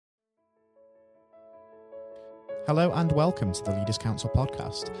Hello and welcome to the Leaders Council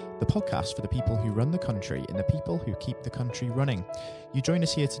podcast, the podcast for the people who run the country and the people who keep the country running. You join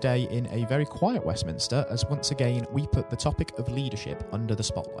us here today in a very quiet Westminster as once again we put the topic of leadership under the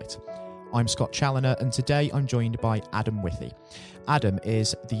spotlight. I'm Scott Challoner and today I'm joined by Adam Withey. Adam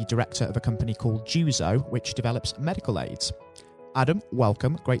is the director of a company called Juzo, which develops medical aids. Adam,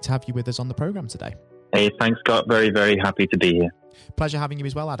 welcome. Great to have you with us on the programme today. Hey, thanks, Scott. Very, very happy to be here. Pleasure having you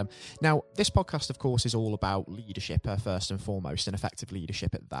as well, Adam. Now, this podcast, of course, is all about leadership, first and foremost, and effective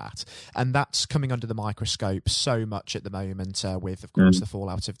leadership at that. And that's coming under the microscope so much at the moment with, of course, the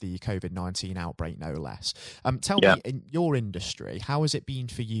fallout of the COVID-19 outbreak, no less. Tell me, in your industry, how has it been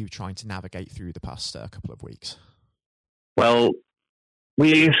for you trying to navigate through the past couple of weeks? Well,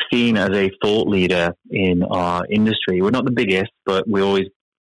 we're seen as a thought leader in our industry. We're not the biggest, but we always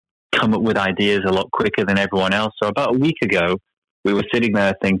come up with ideas a lot quicker than everyone else. So about a week ago, we were sitting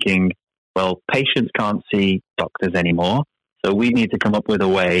there thinking, well, patients can't see doctors anymore, so we need to come up with a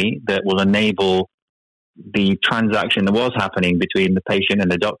way that will enable the transaction that was happening between the patient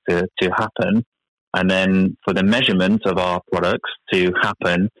and the doctor to happen, and then for the measurement of our products to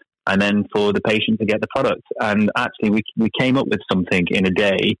happen, and then for the patient to get the product. And actually, we came up with something in a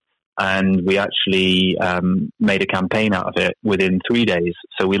day, and we actually made a campaign out of it within 3 days.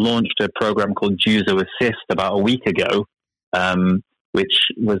 So we launched a program called Juzo Assist about a week ago, which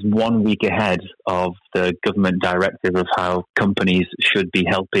was 1 week ahead of the government directive of how companies should be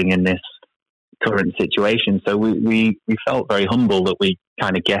helping in this current situation. So we felt very humble that we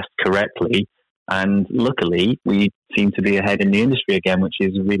kind of guessed correctly. And luckily, we seem to be ahead in the industry again, which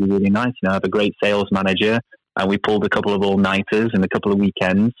is really, really nice. I have a great sales manager, and we pulled a couple of all-nighters and a couple of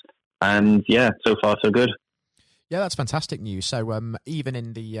weekends. And yeah, so far so good. Yeah, that's fantastic news. So even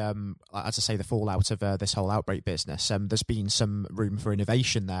in the, as I say, the fallout of this whole outbreak business, there's been some room for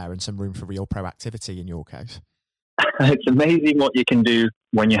innovation there and some room for real proactivity in your case. It's amazing what you can do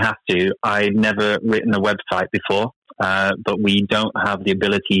when you have to. I've never written a website before, but we don't have the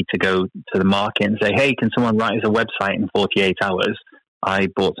ability to go to the market and say, hey, can someone write us a website in 48 hours? I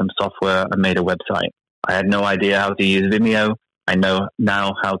bought some software and made a website. I had no idea how to use Vimeo. I know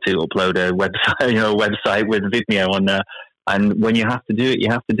now how to upload a website with Vimeo on there. And when you have to do it, you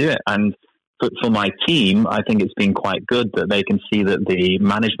have to do it. And for my team, I think it's been quite good that they can see that the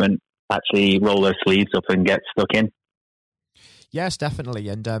management actually roll their sleeves up and get stuck in. Yes, definitely.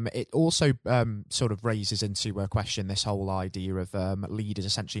 And it also sort of raises into a question this whole idea of leaders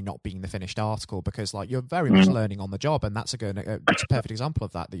essentially not being the finished article, because like you're very much learning on the job. And that's it's a perfect example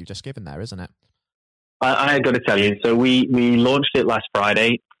of that you've just given there, isn't it? I got to tell you, so we launched it last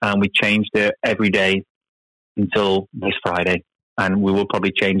Friday and we changed it every day until this Friday. And we will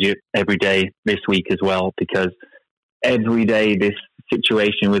probably change it every day this week as well, because every day this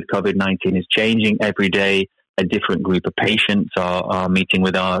situation with COVID-19 is changing. Every day a different group of patients are meeting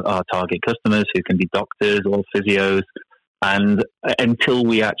with our target customers, who can be doctors or physios. And until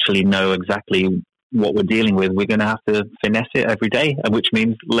we actually know exactly what we're dealing with, we're going to have to finesse it every day, which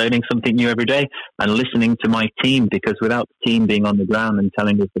means learning something new every day and listening to my team, because without the team being on the ground and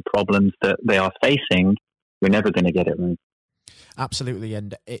telling us the problems that they are facing, we're never going to get it right. Absolutely.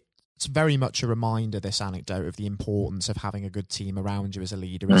 And it's very much a reminder, this anecdote, of the importance of having a good team around you as a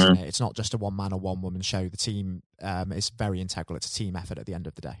leader, isn't it? It's not just a one-man or one-woman show. The team is very integral. It's a team effort at the end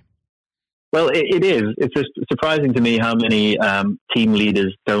of the day. Well, it is. It's just surprising to me how many team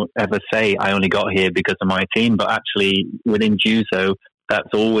leaders don't ever say, I only got here because of my team. But actually, within Juzo, that's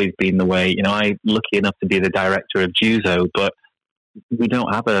always been the way. I'm lucky enough to be the director of Juzo, but we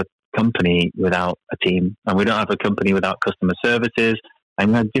don't have a company without a team. And we don't have a company without customer services. And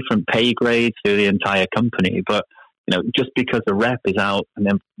we have different pay grades through the entire company. But, just because a rep is out and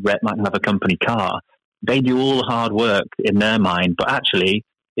then rep might have a company car, they do all the hard work in their mind. But actually,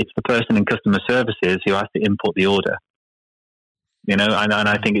 it's the person in customer services who has to input the order, and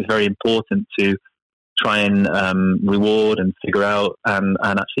I think it's very important to try and reward and figure out and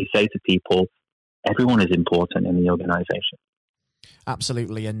actually say to people, everyone is important in the organization.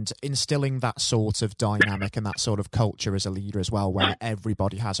 Absolutely. And instilling that sort of dynamic and that sort of culture as a leader as well, where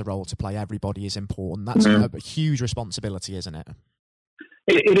everybody has a role to play, everybody is important. That's a huge responsibility, isn't it?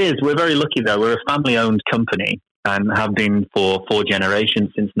 It is. We're very lucky, though. We're a family-owned company and have been for 4 generations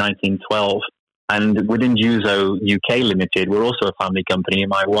since 1912. And within Juzo UK Limited, we're also a family company.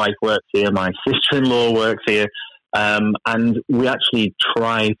 My wife works here, my sister-in-law works here, and we actually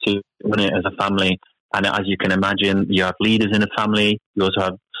try to run it as a family. And as you can imagine, you have leaders in a family, you also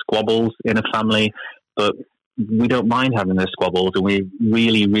have squabbles in a family, but we don't mind having those squabbles, and we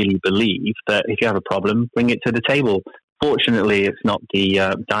really, really believe that if you have a problem, bring it to the table. Fortunately, it's not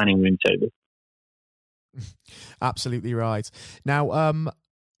the dining room table. Absolutely right. Now,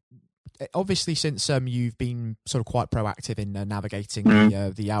 obviously, since you've been sort of quite proactive in navigating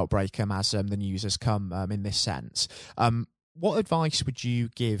the outbreak as the news has come in this sense, what advice would you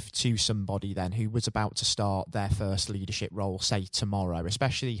give to somebody then who was about to start their first leadership role, say tomorrow,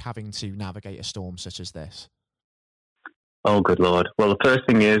 especially having to navigate a storm such as this? Oh, good Lord. Well, the first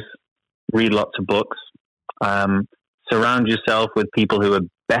thing is read lots of books. Surround yourself with people who are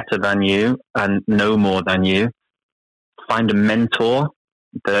better than you and know more than you. Find a mentor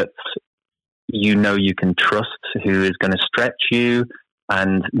that you know you can trust, who is going to stretch you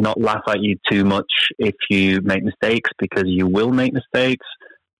and not laugh at you too much if you make mistakes, because you will make mistakes,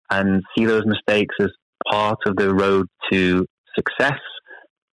 and see those mistakes as part of the road to success.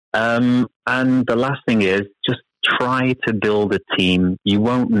 And the last thing is just try to build a team. You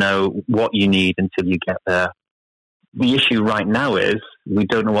won't know what you need until you get there. The issue right now is we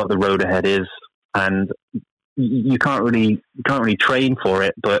don't know what the road ahead is, and you can't really train for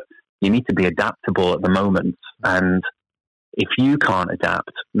it, but you need to be adaptable at the moment. And if you can't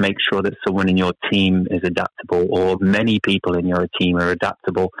adapt, make sure that someone in your team is adaptable, or many people in your team are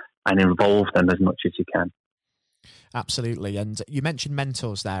adaptable, and involve them as much as you can. Absolutely. And you mentioned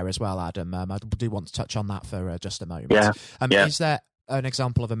mentors there as well, Adam. I do want to touch on that for just a moment. Yeah. Is there an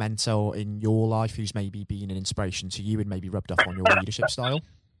example of a mentor in your life who's maybe been an inspiration to you and maybe rubbed off on your leadership style?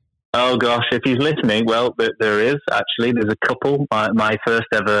 Oh gosh, if he's listening, well, there is actually. There's a couple. My first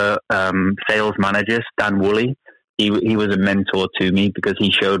ever sales manager, Stan Woolley, he was a mentor to me because he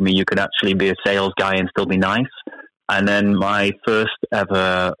showed me you could actually be a sales guy and still be nice. And then my first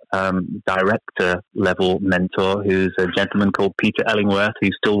ever director level mentor, who's a gentleman called Peter Ellingworth, who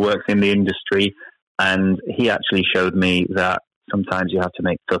still works in the industry, and he actually showed me that sometimes you have to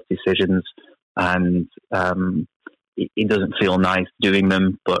make tough decisions, and it doesn't feel nice doing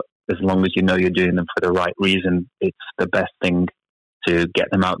them, but as long as you know you're doing them for the right reason, it's the best thing to get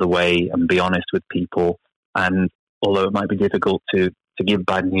them out of the way and be honest with people. And although it might be difficult to give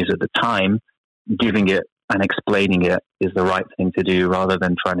bad news at the time, giving it and explaining it is the right thing to do rather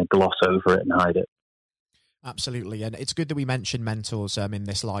than trying to gloss over it and hide it. Absolutely. And it's good that we mentioned mentors in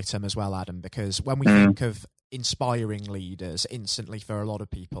this light as well, Adam, because when we think of inspiring leaders, instantly for a lot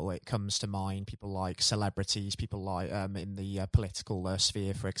of people, it comes to mind people like celebrities, people like in the political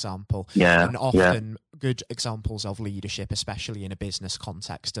sphere, for example. Yeah, and often good examples of leadership, especially in a business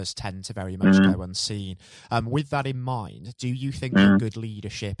context, does tend to very much go unseen. With that in mind, do you think that good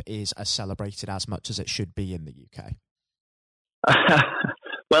leadership is as celebrated as much as it should be in the UK?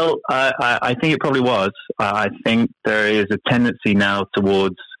 Well, I think it probably was. I think there is a tendency now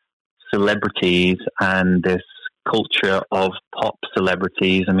towards celebrities and this culture of pop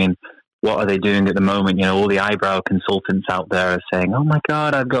celebrities. I mean, what are they doing at the moment? You know, all the eyebrow consultants out there are saying, oh my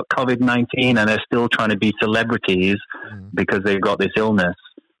God, I've got COVID-19, and they're still trying to be celebrities because they've got this illness.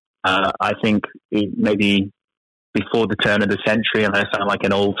 I think maybe before the turn of the century, and I sound like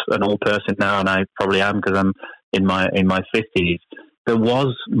an old person now, and I probably am because I'm in my 50s, there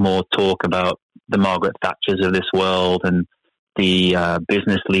was more talk about the Margaret Thatchers of this world and the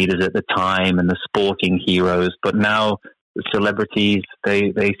business leaders at the time and the sporting heroes. But now the celebrities,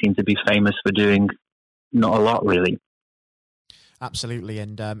 they seem to be famous for doing not a lot, really. Absolutely.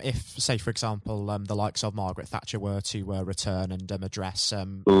 And if, say, for example, the likes of Margaret Thatcher were to return and address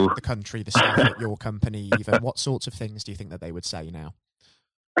the country, the staff at your company, even, what sorts of things do you think that they would say now?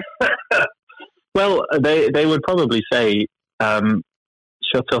 Well, they would probably say,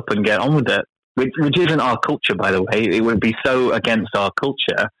 shut up and get on with it, which isn't our culture, by the way. It would be so against our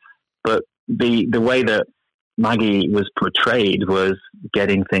culture. But the way that Maggie was portrayed was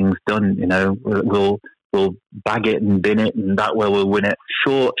getting things done. You know, we'll bag it and bin it, and that way we'll win it.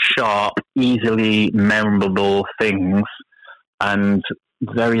 Short, sharp, easily memorable things, and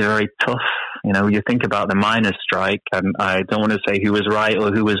very, very tough. You know, you think about the miners' strike, and I don't want to say who was right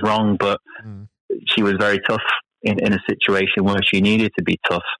or who was wrong, but she was very tough in a situation where she needed to be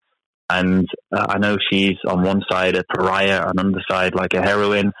tough. And I know she's on one side a pariah, on the other side like a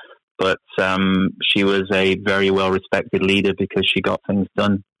heroine, but she was a very well-respected leader because she got things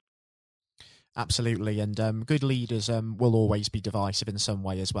done. Absolutely, and good leaders will always be divisive in some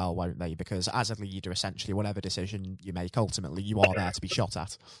way as well, won't they? Because as a leader, essentially, whatever decision you make, ultimately, you are there to be shot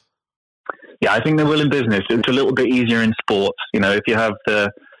at. Yeah, I think they will in business. It's a little bit easier in sports. You know, if you have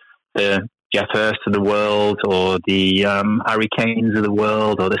the Jeff Hurst of the world, or the Harry Kanes of the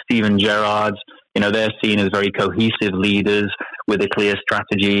world, or the Steven Gerrards, you know, they're seen as very cohesive leaders with a clear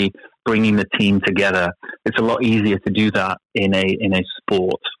strategy, bringing the team together. It's a lot easier to do that in a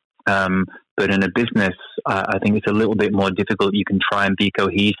sport. But in a business, I think it's a little bit more difficult. You can try and be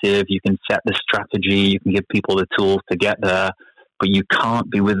cohesive. You can set the strategy. You can give people the tools to get there. But you can't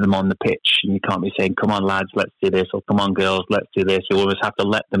be with them on the pitch. And you can't be saying, come on, lads, let's do this. Or come on, girls, let's do this. You always have to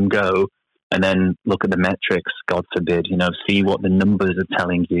let them go and then look at the metrics, God forbid, see what the numbers are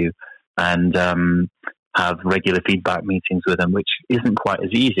telling you and have regular feedback meetings with them, which isn't quite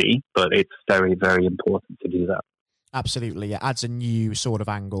as easy, but it's very, very important to do that. Absolutely. It adds a new sort of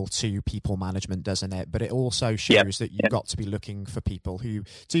angle to people management, doesn't it? But it also shows that you've got to be looking for people who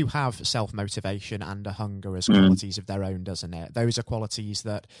do have self-motivation and a hunger as qualities of their own, doesn't it? Those are qualities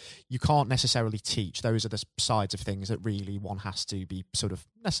that you can't necessarily teach. Those are the sides of things that really one has to be sort of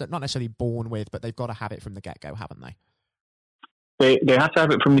not necessarily born with, but they've got to have it from the get-go, haven't they? They have to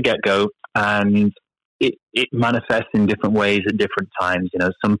have it from the get-go, and it manifests in different ways at different times.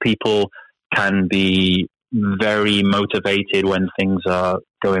 Some people can be very motivated when things are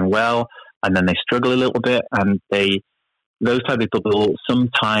going well, and then they struggle a little bit, and those type of people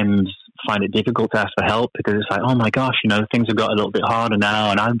sometimes find it difficult to ask for help because it's like, oh my gosh, things have got a little bit harder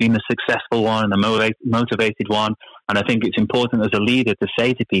now, and I've been the successful one and the motivated one. And I think it's important as a leader to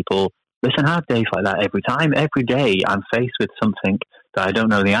say to people, listen, I have days like that every day I'm faced with something that I don't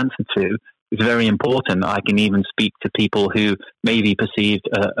know the answer to. It's very important that I can even speak to people who may be perceived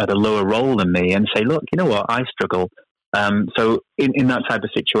at a lower role than me and say, look, you know what, I struggle. So in that type of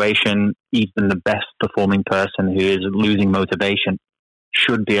situation, even the best performing person who is losing motivation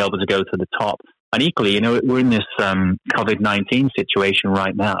should be able to go to the top. And equally, we're in this COVID-19 situation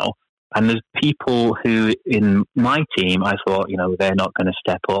right now, and there's people who in my team, I thought, they're not going to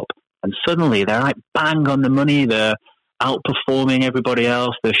step up. And suddenly they're like bang on the money, they're outperforming everybody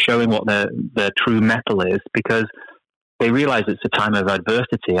else. They're showing what their true mettle is because they realize it's a time of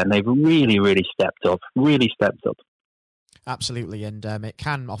adversity, and they've really, really stepped up. Absolutely, and it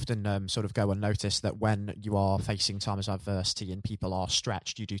can often sort of go unnoticed that when you are facing times of adversity and people are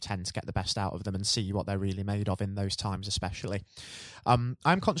stretched, you do tend to get the best out of them and see what they're really made of in those times especially. I'm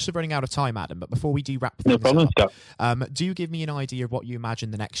conscious of running out of time, Adam, but before we do wrap things up, do give me an idea of what you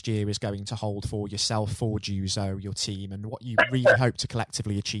imagine the next year is going to hold for yourself, for Juzo, your team, and what you really hope to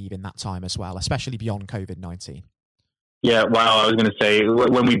collectively achieve in that time as well, especially beyond COVID-19. Yeah, wow, I was going to say,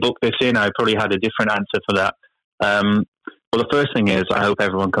 when we booked this in, I probably had a different answer for that. Well, the first thing is I hope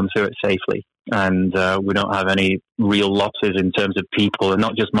everyone comes through it safely, and we don't have any real losses in terms of people, and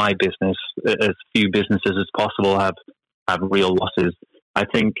not just my business. As few businesses as possible have real losses. I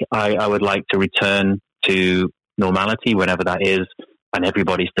think I would like to return to normality, whenever that is, and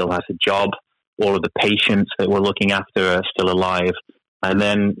everybody still has a job. All of the patients that we're looking after are still alive. And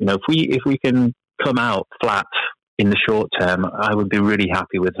then, if we can come out flat in the short term, I would be really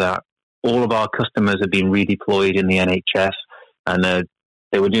happy with that. All of our customers have been redeployed in the NHS, and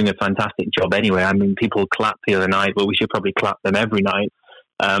they were doing a fantastic job anyway. I mean, people clapped the other night, but we should probably clap them every night.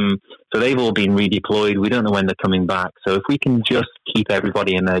 So they've all been redeployed. We don't know when they're coming back. So if we can just keep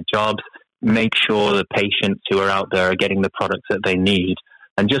everybody in their jobs, make sure the patients who are out there are getting the products that they need,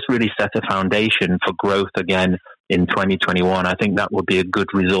 and just really set a foundation for growth again in 2021, I think that would be a good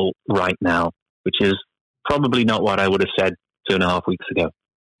result right now, which is probably not what I would have said 2.5 weeks ago.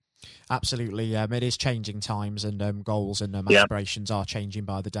 Absolutely. It is changing times, and goals and aspirations are changing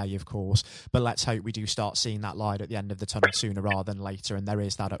by the day, of course. But let's hope we do start seeing that light at the end of the tunnel sooner rather than later, and there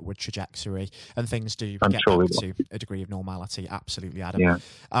is that upward trajectory, and things do get back to a degree of normality. Absolutely, Adam. Yeah.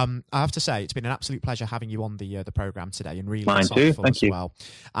 I have to say, it's been an absolute pleasure having you on the programme today, and really Mine insightful too. Thank as you. Well.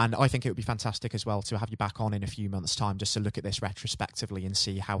 And I think it would be fantastic as well to have you back on in a few months' time just to look at this retrospectively and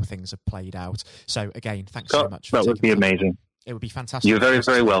see how things have played out. So again, thanks so much. That would be amazing. It would be fantastic. You're very,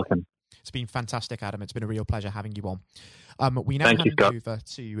 very welcome. It's been fantastic, Adam. It's been a real pleasure having you on. We now hand over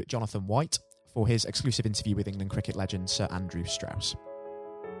to Jonathan White for his exclusive interview with England cricket legend Sir Andrew Strauss.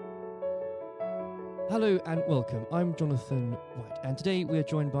 Hello and welcome. I'm Jonathan White, and today we are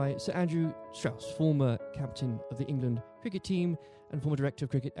joined by Sir Andrew Strauss, former captain of the England cricket team and former director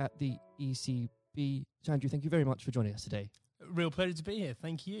of cricket at the ECB. Sir Andrew, thank you very much for joining us today. Real pleasure to be here.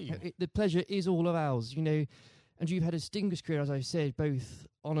 Thank you. The pleasure is all of ours. And you've had a distinguished career, as I said, both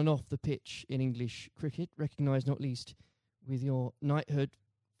on and off the pitch in English cricket, recognised not least with your knighthood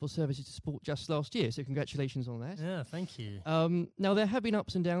for services to sport just last year. So congratulations on that. Yeah, thank you. Now, there have been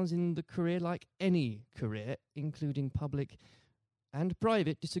ups and downs in the career, like any career, including public and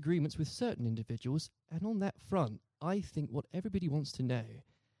private disagreements with certain individuals. And on that front, I think what everybody wants to know,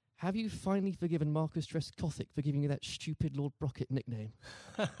 have you finally forgiven Marcus Trescothick for giving you that stupid Lord Brocket nickname?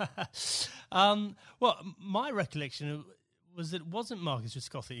 Well, my recollection was that it wasn't Marcus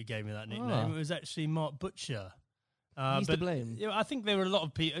Trescothick who gave me that nickname. It was actually Mark Butcher. He's to blame. You know, I think there were a lot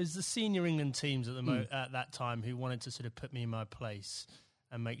of people. It was the senior England teams at that time who wanted to sort of put me in my place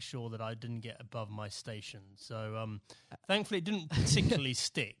and make sure that I didn't get above my station. So thankfully it didn't particularly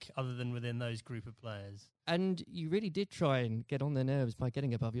stick other than within those group of players. And you really did try and get on their nerves by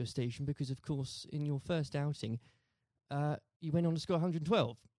getting above your station because, of course, in your first outing, you went on to score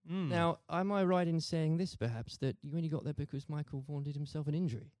 112. Now, am I right in saying this, perhaps, that you only got there because Michael Vaughan did himself an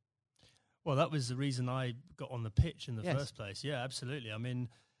injury? Well, that was the reason I got on the pitch in the first place. Yeah, absolutely. I mean,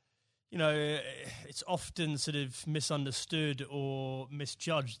 you know, it's often sort of misunderstood or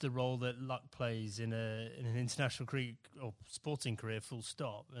misjudged the role that luck plays in an international career or sporting career, full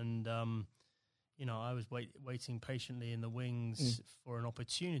stop. And, you know, I was waiting patiently in the wings for an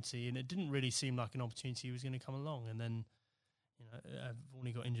opportunity, and it didn't really seem like an opportunity was going to come along. And then, you know, I've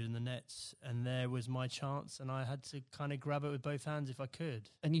only got injured in the nets, and there was my chance, and I had to kind of grab it with both hands if I could.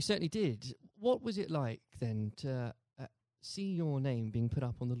 And you certainly did. What was it like then to see your name being put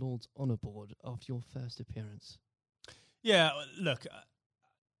up on the Lord's Honour Board after your first appearance? Yeah, look,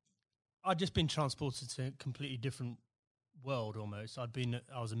 I'd just been transported to a completely different world almost. I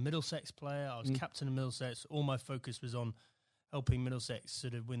was a Middlesex player, I was captain of Middlesex, all my focus was on helping Middlesex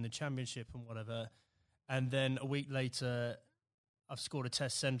sort of win the championship and whatever. And then a week later, I've scored a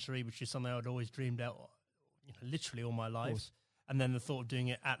test century, which is something I'd always dreamed out, you know, literally all my life. And then the thought of doing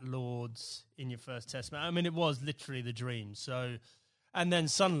it at Lord's in your first test match. I mean, it was literally the dream. So, and then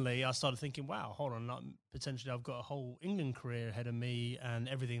suddenly I started thinking, wow, hold on, potentially I've got a whole England career ahead of me and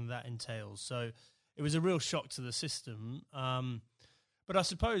everything that entails. So it was a real shock to the system. But I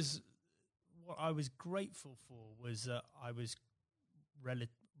suppose what I was grateful for was that I was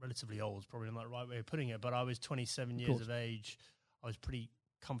relatively old, probably not the right way of putting it, but I was 27 years of age. I was pretty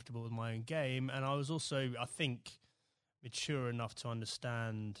comfortable with my own game. And I was also, I think, mature enough to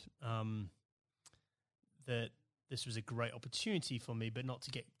understand that this was a great opportunity for me, but not to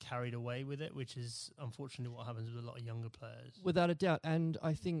get carried away with it, which is unfortunately what happens with a lot of younger players. Without a doubt. And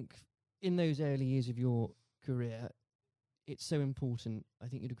I think in those early years of your career, it's so important, I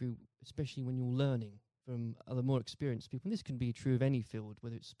think you'd agree, especially when you're learning from other more experienced people. And this can be true of any field,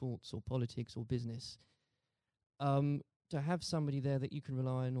 whether it's sports or politics or business, to have somebody there that you can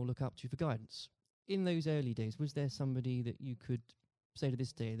rely on or look up to for guidance. In those early days, was there somebody that you could say to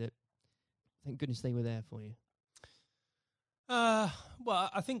this day that, thank goodness they were there for you? Well,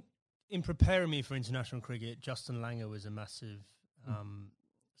 I think in preparing me for international cricket, Justin Langer was a massive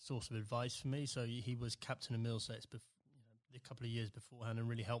source of advice for me. So he was captain of Middlesex a couple of years beforehand and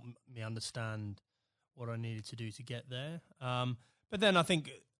really helped me understand what I needed to do to get there. But then I think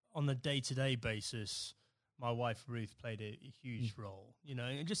on the day-to-day basis, my wife Ruth played a huge role, you know,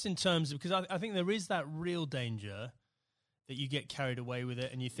 just in terms of, because I think there is that real danger that you get carried away with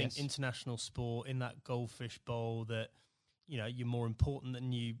it and you think international sport in that goldfish bowl that, you know, you're more important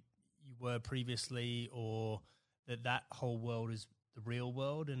than you were previously, or that whole world is the real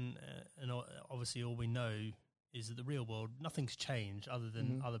world. And obviously all we know is that the real world, nothing's changed other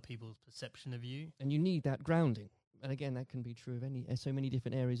than other people's perception of you. And you need that grounding. And again, that can be true of so many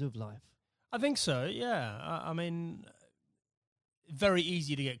different areas of life. I think so, yeah. I mean, very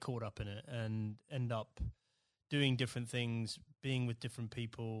easy to get caught up in it and end up doing different things, being with different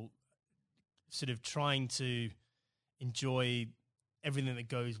people, sort of trying to enjoy everything that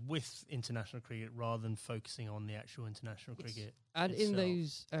goes with international cricket rather than focusing on the actual international cricket. And itself. In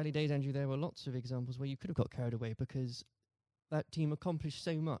those early days, Andrew, there were lots of examples where you could have got carried away because that team accomplished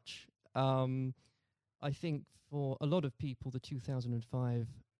so much. I think for a lot of people, the 2005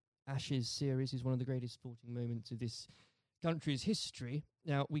 Ashes series is one of the greatest sporting moments of this country's history.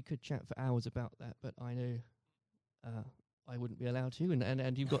 Now, we could chat for hours about that, but I know I wouldn't be allowed to,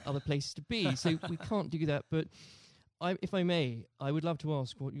 and you've got other places to be, so we can't do that. But if I may, I would love to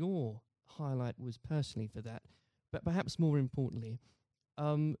ask what your highlight was personally for that, but perhaps more importantly,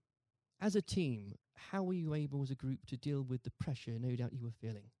 as a team, how were you able as a group to deal with the pressure no doubt you were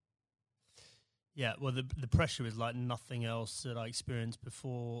feeling? Yeah, well, the pressure is like nothing else that I experienced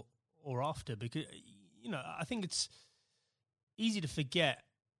before or after, because, you know, I think it's easy to forget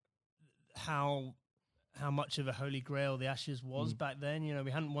how much of a holy grail the Ashes was back then. You know, we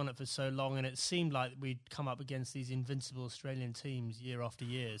hadn't won it for so long, and it seemed like we'd come up against these invincible Australian teams year after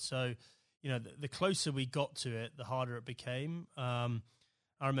year. So, you know, the closer we got to it, the harder it became. I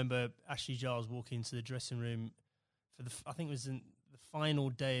remember Ashley Giles walking into the dressing room for I think it was in the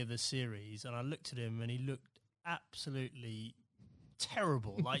final day of the series, and I looked at him and he looked absolutely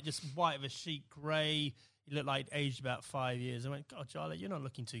terrible, like just white of a sheet, grey. He looked like aged about 5 years. I went, God, Charlie, you're not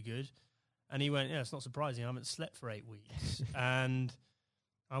looking too good. And he went, yeah, it's not surprising. I haven't slept for 8 weeks. And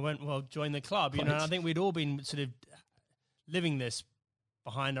I went, well, join the club. You Right. know, and I think we'd all been sort of living this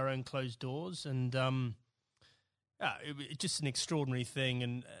behind our own closed doors, and it's just an extraordinary thing.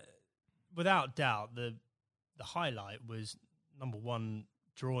 And without doubt, the highlight was number one,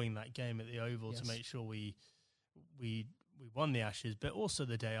 drawing that game at the Oval to make sure we won the Ashes, but also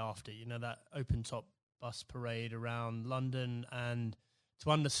the day after. You know, that open top bus parade around London, and to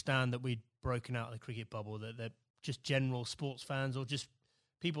understand that we'd broken out of the cricket bubble, that just general sports fans or just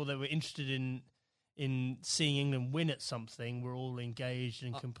people that were interested in seeing England win at something were all engaged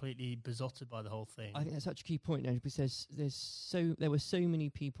and completely besotted by the whole thing. I think that's such a key point now, because there were so many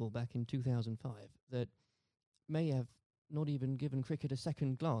people back in 2005 that may have not even given cricket a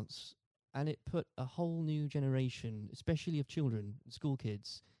second glance, and it put a whole new generation, especially of children, school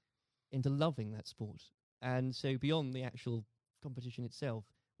kids, into loving that sport. And so beyond the actual competition itself,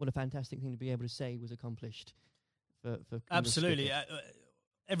 what a fantastic thing to be able to say was accomplished for Absolutely.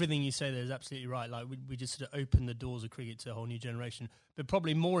 Everything you say there is absolutely right. Like we just sort of opened the doors of cricket to a whole new generation. But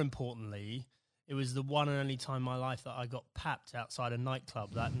probably more importantly, it was the one and only time in my life that I got papped outside a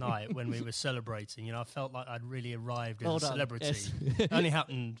nightclub that night when we were celebrating. You know, I felt like I'd really arrived as a celebrity. Yes. It only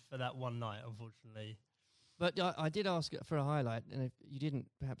happened for that one night, unfortunately. But I did ask for a highlight, and if you didn't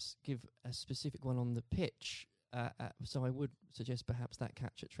perhaps give a specific one on the pitch, so I would suggest perhaps that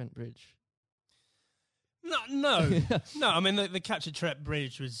catch at Trent Bridge. No. I mean, the catch at Trent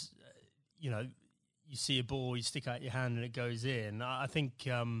Bridge was, you see a ball, you stick out your hand and it goes in. I think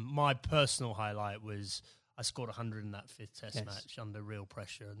my personal highlight was I scored 100 in that fifth Test match under real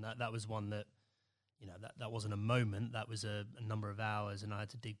pressure, and that was one that, that wasn't a moment, that was a number of hours, and I had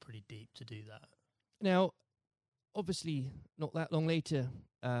to dig pretty deep to do that. Now, obviously, not that long later,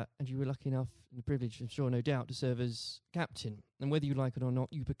 and you were lucky enough and the privilege, I'm sure, no doubt, to serve as captain. And whether you like it or not,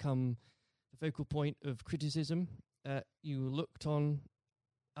 you become the focal point of criticism. You were looked on,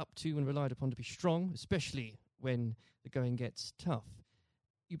 up to, and relied upon to be strong, especially when the going gets tough.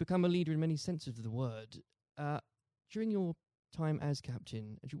 You become a leader in many senses of the word. During your time as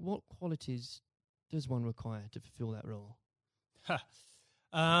captain, what qualities does one require to fulfill that role?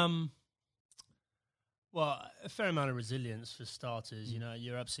 Well, a fair amount of resilience for starters.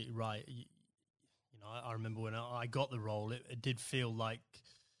 You're absolutely right. I remember when I got the role, it did feel like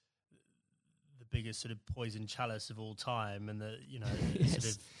the biggest sort of poison chalice of all time, and sort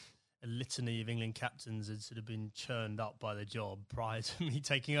of a litany of England captains had sort of been churned up by the job prior to me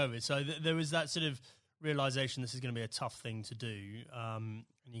taking over. So there was that sort of realization this is going to be a tough thing to do, and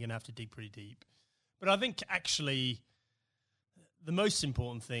you're going to have to dig pretty deep. But I think actually the most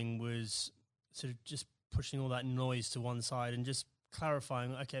important thing was sort of just pushing all that noise to one side and just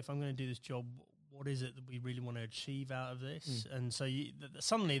clarifying, okay, if I'm going to do this job, what is it that we really want to achieve out of this? And so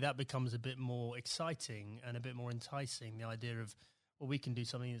suddenly that becomes a bit more exciting and a bit more enticing, the idea of, well, we can do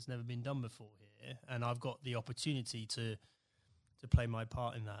something that's never been done before here, and I've got the opportunity to play my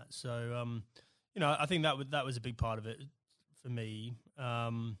part in that. So, I think that was a big part of it for me.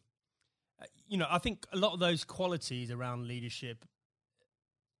 I think a lot of those qualities around leadership,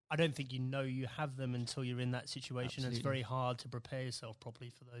 I don't think you have them until you're in that situation. Absolutely. It's very hard to prepare yourself properly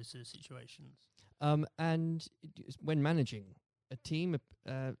for those sort of situations. And when managing a team,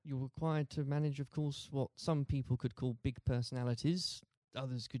 you're required to manage, of course, what some people could call big personalities.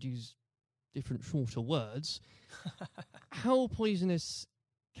 Others could use different, shorter words. How poisonous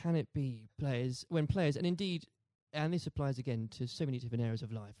can it be, when players, and indeed, and this applies again to so many different areas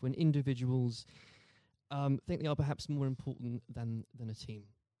of life, when individuals think they are perhaps more important than a team?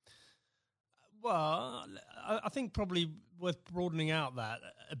 Well, I think probably worth broadening out that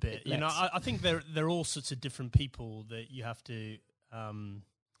a bit. I think there are all sorts of different people that you have to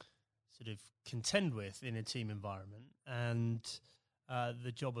sort of contend with in a team environment, and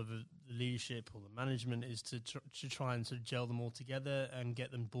the job of the leadership or the management is to try and sort of gel them all together and get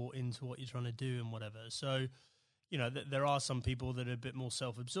them bought into what you're trying to do and whatever. So, there are some people that are a bit more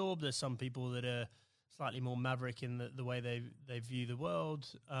self-absorbed. There's some people that are slightly more maverick in the way they view the world.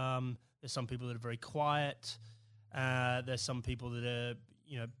 There's some people that are very quiet. There's some people that are,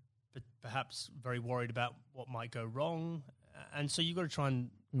 perhaps very worried about what might go wrong. And so you've got to try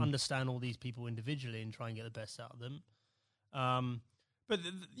and understand all these people individually and try and get the best out of them. But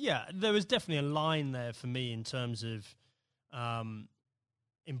there was definitely a line there for me in terms of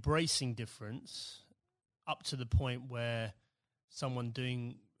embracing difference up to the point where someone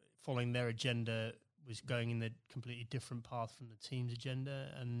following their agenda was going in a completely different path from the team's agenda.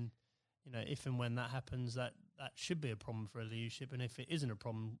 And, if and when that happens, that should be a problem for a leadership. And if it isn't a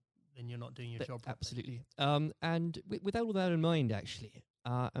problem, then you're not doing your job properly. Absolutely. And with all that in mind, actually,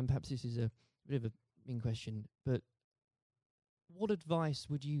 and perhaps this is a bit of a mean question, but what advice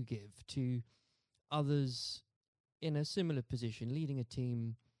would you give to others in a similar position, leading a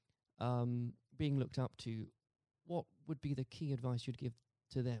team, being looked up to? What would be the key advice you'd give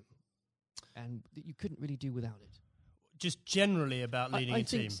to them, and that you couldn't really do without it? Just generally about leading a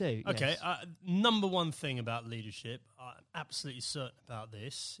team? I think so, yes. Okay, number one thing about leadership, I'm absolutely certain about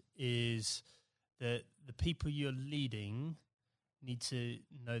this, is that the people you're leading need to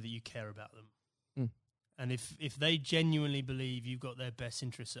know that you care about them. And if they genuinely believe you've got their best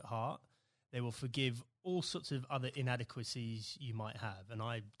interests at heart, they will forgive all sorts of other inadequacies you might have, and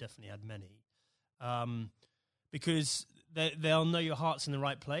I definitely had many. Because they'll know your heart's in the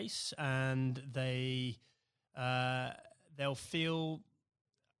right place, and they'll feel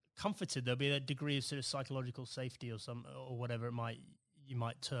comforted. There'll be a degree of sort of psychological safety or whatever you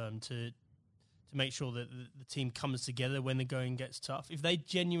might term to make sure that the team comes together when the going gets tough. If they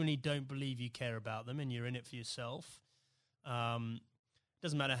genuinely don't believe you care about them and you're in it for yourself,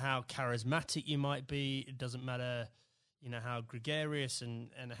 doesn't matter how charismatic you might be. It doesn't matter, how gregarious and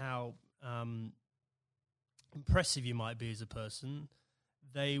how impressive you might be as a person.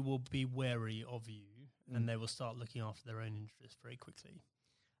 They will be wary of you, and they will start looking after their own interests very quickly.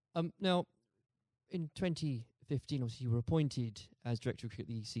 Now, in 2015, obviously, you were appointed as Director of Cricket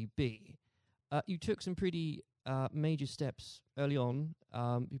at the ECB. You took some pretty major steps early on.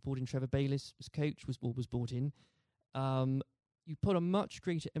 You brought in Trevor Bayliss as coach, was brought in. You put a much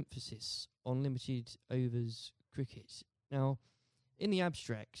greater emphasis on limited overs cricket. Now, in the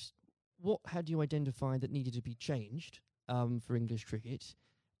abstract, what had you identified that needed to be changed for English cricket?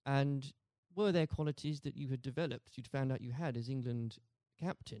 And were there qualities that you had developed, you'd found out you had as England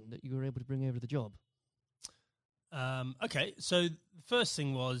captain, that you were able to bring over to the job? Okay, so the first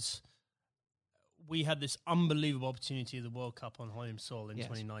thing was we had this unbelievable opportunity of the World Cup on home soil in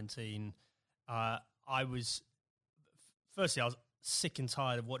 2019. I was sick and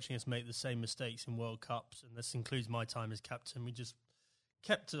tired of watching us make the same mistakes in World Cups, and this includes my time as captain. We just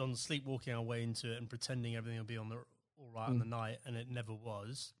kept on sleepwalking our way into it and pretending everything would be all right on the night, and it never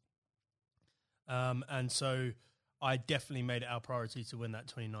was. And so I definitely made it our priority to win that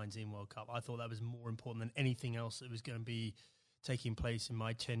 2019 World Cup. I thought that was more important than anything else that was going to be taking place in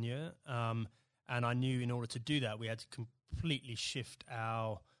my tenure. And I knew in order to do that, we had to completely shift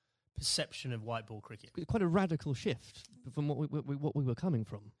our perception of white ball cricket. Quite a radical shift from what we were coming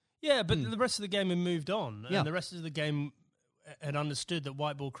from. Yeah, but the rest of the game had moved on. And the rest of the game had understood that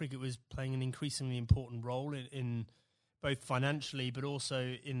white ball cricket was playing an increasingly important role in both financially, but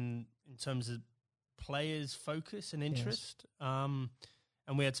also in terms of players' focus and interest. Yes.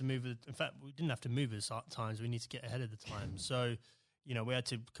 And we had to move. In fact, we didn't have to move at times. We need to get ahead of the time. So, we had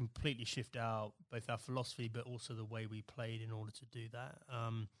to completely shift both our philosophy, but also the way we played in order to do that.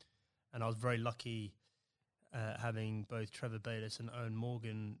 And I was very lucky having both Trevor Bayliss and Owen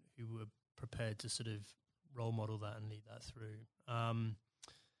Morgan, who were prepared to sort of role model that and lead that through.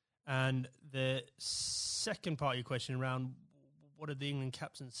 And the second part of your question around what have the England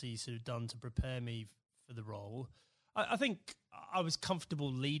captaincy sort of done to prepare me for the role, I think I was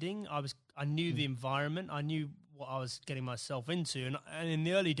comfortable leading. I knew the environment. I knew what I was getting myself into. And in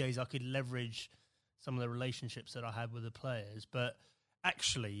the early days, I could leverage some of the relationships that I had with the players. But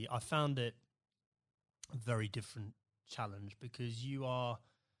actually, I found it a very different challenge because you are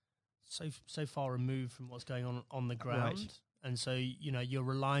so far removed from what's going on the ground. Right. And so, you're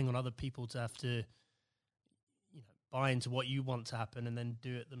relying on other people to have to, buy into what you want to happen and then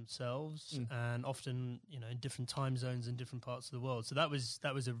do it themselves. And often, in different time zones in different parts of the world. So that was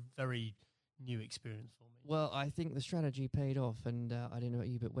a very new experience for me. Well, I think the strategy paid off. And I don't know about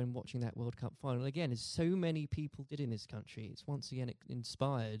you, but when watching that World Cup final, again, as so many people did in this country, it's once again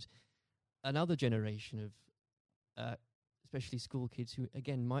inspired another generation of especially school kids who,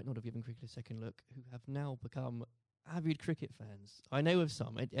 again, might not have given cricket a second look, who have now become avid cricket fans. I know of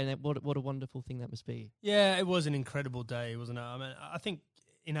some, and what a wonderful thing that must be. Yeah, it was an incredible day, wasn't it? I mean, I think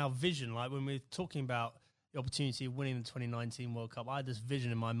in our vision, like when we're talking about the opportunity of winning the 2019 World Cup, I had this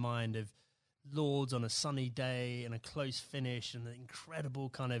vision in my mind of Lords on a sunny day and a close finish and the incredible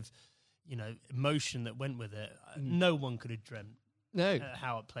kind of, emotion that went with it. No one could have dreamt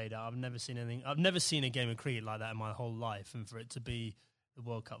how it played out. I've never seen anything. I've never seen a game of cricket like that in my whole life, and for it to be the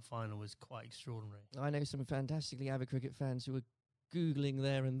World Cup final was quite extraordinary. I know some fantastically avid cricket fans who were Googling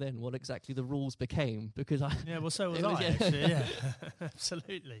there and then what exactly the rules became, because so was I, actually, yeah.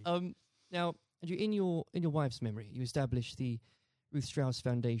 Absolutely. Now, Andrew, in your wife's memory, you established the Ruth Strauss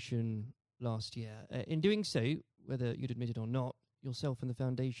Foundation last year. In doing so, whether you'd admit it or not, yourself and the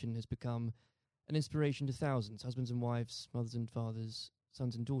foundation has become an inspiration to thousands, husbands and wives, mothers and fathers,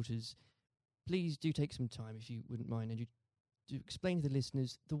 sons and daughters. Please do take some time, if you wouldn't mind, Andrew, to explain to the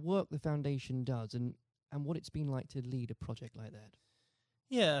listeners the work the foundation does and what it's been like to lead a project like that.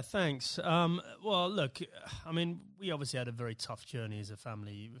 Yeah, thanks. Well, look, I mean, we obviously had a very tough journey as a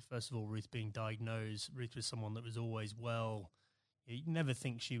family. First of all, Ruth being diagnosed. Ruth was someone that was always well. You never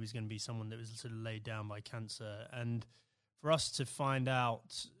think she was going to be someone that was sort of laid down by cancer. And for us to find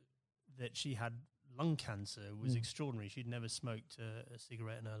out that she had lung cancer was extraordinary. She'd never smoked a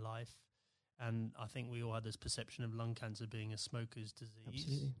cigarette in her life. And I think we all had this perception of lung cancer being a smoker's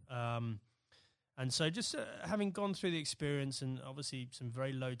disease. Absolutely. And so just having gone through the experience and obviously some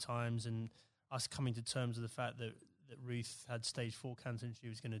very low times and us coming to terms with the fact that Ruth had stage 4 cancer and she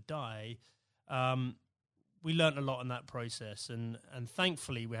was going to die, we learnt a lot in that process. And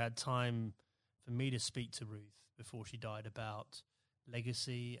thankfully we had time for me to speak to Ruth before she died about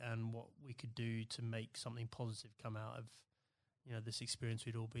legacy and what we could do to make something positive come out of, this experience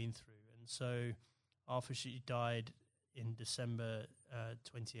we'd all been through. And so after she died in December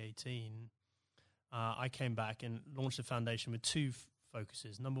 2018, I came back and launched a foundation with two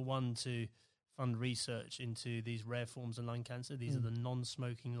focuses. Number one, to fund research into these rare forms of lung cancer. These are the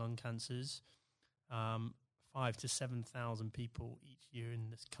non-smoking lung cancers. 5,000 to 7,000 people each year in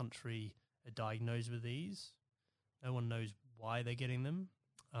this country are diagnosed with these. No one knows why they're getting them,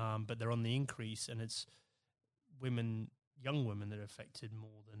 but they're on the increase, and it's young women that are affected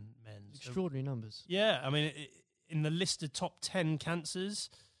more than men. Extraordinary numbers. Yeah, I mean, in the list of top 10 cancers,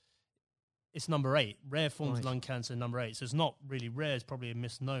 it's number 8. Rare forms of lung cancer, number 8. So it's not really rare. It's probably a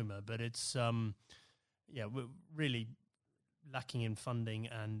misnomer, but it's, we're really lacking in funding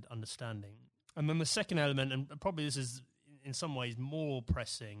and understanding. And then the second element, and probably this is in some ways more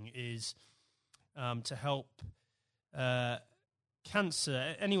pressing, is to help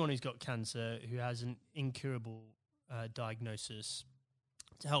cancer, anyone who's got cancer who has an incurable diagnosis,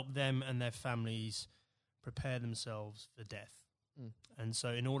 to help them and their families prepare themselves for death. And so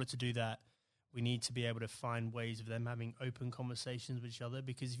in order to do that, we need to be able to find ways of them having open conversations with each other,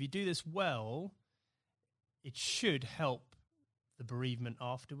 because if you do this well, it should help the bereavement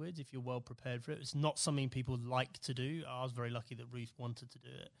afterwards if you're well prepared for it. It's not something people like to do. I was very lucky that Ruth wanted to do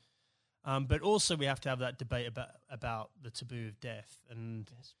it. But also we have to have that debate about the taboo of death and,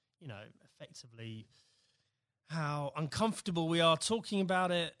 effectively how uncomfortable we are talking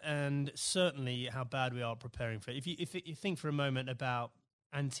about it, and certainly how bad we are preparing for it. If you think for a moment about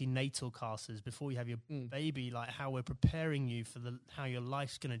antenatal classes before you have your baby, like how we're preparing you for how your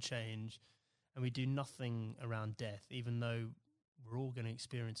life's going to change, and we do nothing around death, even though we're all going to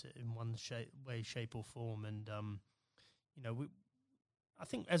experience it in one way, shape or form. And, I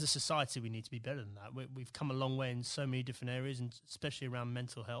think as a society we need to be better than that. We've come a long way in so many different areas, and especially around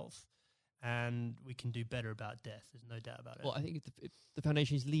mental health, and we can do better about death. There's no doubt about it. Well, I think the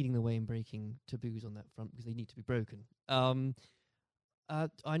foundation is leading the way in breaking taboos on that front, because they need to be broken.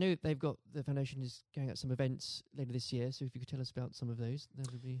 I know the foundation is going out some events later this year, so if you could tell us about some of those,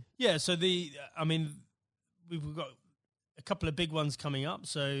 that would be... Yeah, so we've got a couple of big ones coming up.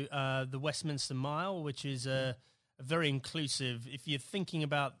 So the Westminster Mile, which is a very inclusive... If you're think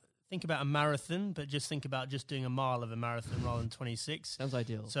about a marathon, but just think about just doing a mile of a marathon rather than 26. Sounds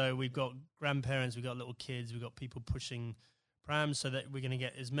ideal. So we've got grandparents, we've got little kids, we've got people pushing prams, so that we're going to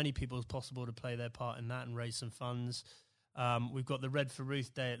get as many people as possible to play their part in that and raise some funds. We've got the Red for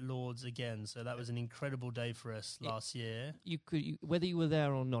Ruth Day at Lord's again, so that was an incredible day for us last year. Whether you were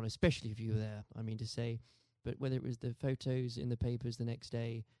there or not, especially if you were there, I mean to say, but whether it was the photos in the papers the next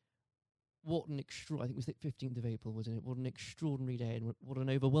day, what an I think it was the 15th of April, wasn't it? What an extraordinary day, and what an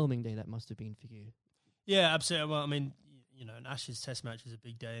overwhelming day that must have been for you. Yeah, absolutely. Well, I mean, an Ashes Test match is a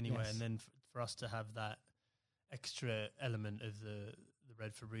big day anyway, and then for us to have that extra element of the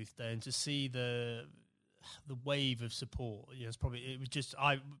Red for Ruth Day, and to see the wave of support,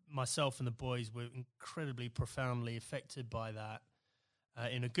 myself and the boys were incredibly profoundly affected by that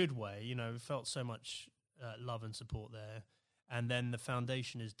in a good way. We felt so much love and support there. And then the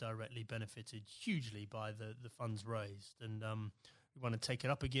foundation is directly benefited hugely by the funds raised. And we want to take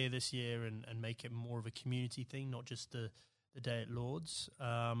it up a gear this year and make it more of a community thing, not just the day at Lord's.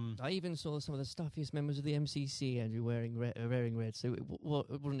 I even saw some of the stuffiest members of the MCC, Andrew, wearing red. So what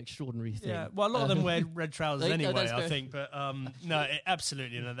an extraordinary thing. Yeah, well, a lot of them wear red trousers anyway, I think. But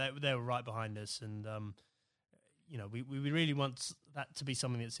absolutely, they were right behind us. And, we really want that to be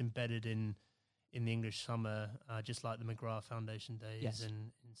something that's embedded in the English summer, just like the McGrath Foundation Day is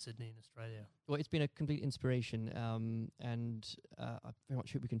in Sydney in Australia. Well, it's been a complete inspiration, and I very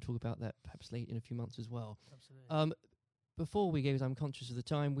much hope we can talk about that perhaps late in a few months as well. Absolutely. Before we go, as I'm conscious of the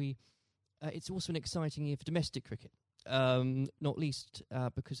time, it's also an exciting year for domestic cricket, not least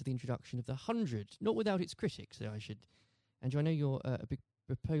because of the introduction of the 100, not without its critics, I should Andrew, I know you're a big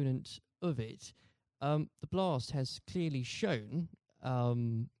proponent of it. The Blast has clearly shown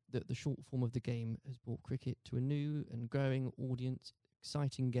that the short form of the game has brought cricket to a new and growing audience,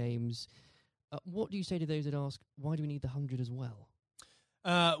 exciting games. What do you say to those that ask, why do we need the 100 as well?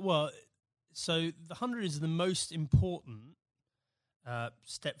 So the 100 is the most important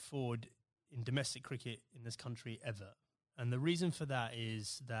step forward in domestic cricket in this country ever. And the reason for that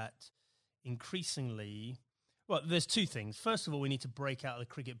is that increasingly, there's two things. First of all, we need to break out of the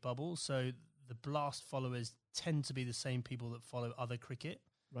cricket bubble. So the Blast followers tend to be the same people that follow other cricket.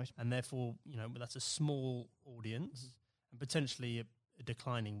 Right. And therefore, that's a small audience and potentially a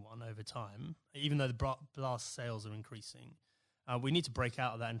declining one over time, even though the Blast sales are increasing. We need to break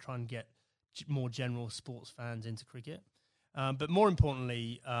out of that and try and get more general sports fans into cricket. But more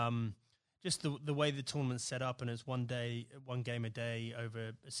importantly, just the way the tournament's set up, and it's one game a day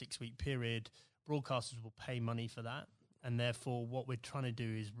over a 6-week period, broadcasters will pay money for that. And therefore, what we're trying to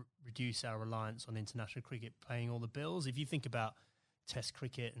do is reduce our reliance on international cricket paying all the bills. If you think about Test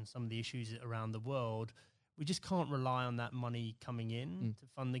cricket and some of the issues around the world, we just can't rely on that money coming in to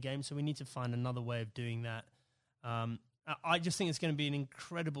fund the game. So we need to find another way of doing that. I just think it's going to be an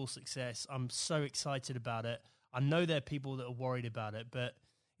incredible success. I'm so excited about it. I know there are people that are worried about it, but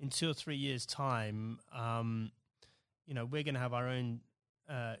in 2 or 3 years' time, we're going to have our own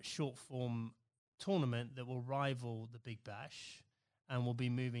short form tournament that will rival the Big Bash, and we'll be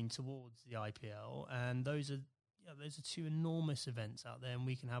moving towards the IPL. And those are two enormous events out there, and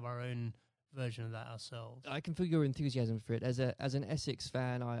we can have our own version of that ourselves. I can feel your enthusiasm for it. As an Essex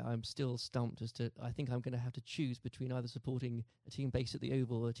fan, I'm still stumped as to, I think I'm going to have to choose between either supporting a team based at the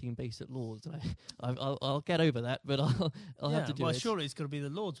Oval or a team based at Lords. And I'll get over that, but I'll have to do it. Well, surely it's got to be the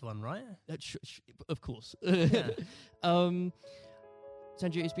Lords one, right? Of course. Yeah.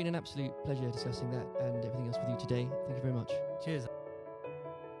 Sanju, it's been an absolute pleasure discussing that and everything else with you today. Thank you very much. Cheers.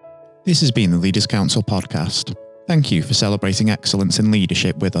 This has been the Leaders Council podcast. Thank you for celebrating excellence in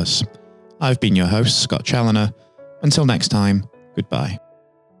leadership with us. I've been your host, Scott Challoner. Until next time, goodbye.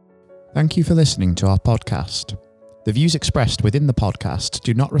 Thank you for listening to our podcast. The views expressed within the podcast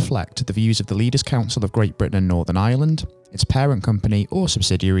do not reflect the views of the Leaders Council of Great Britain and Northern Ireland, its parent company or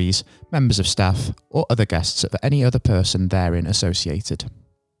subsidiaries, members of staff, or other guests of any other person therein associated.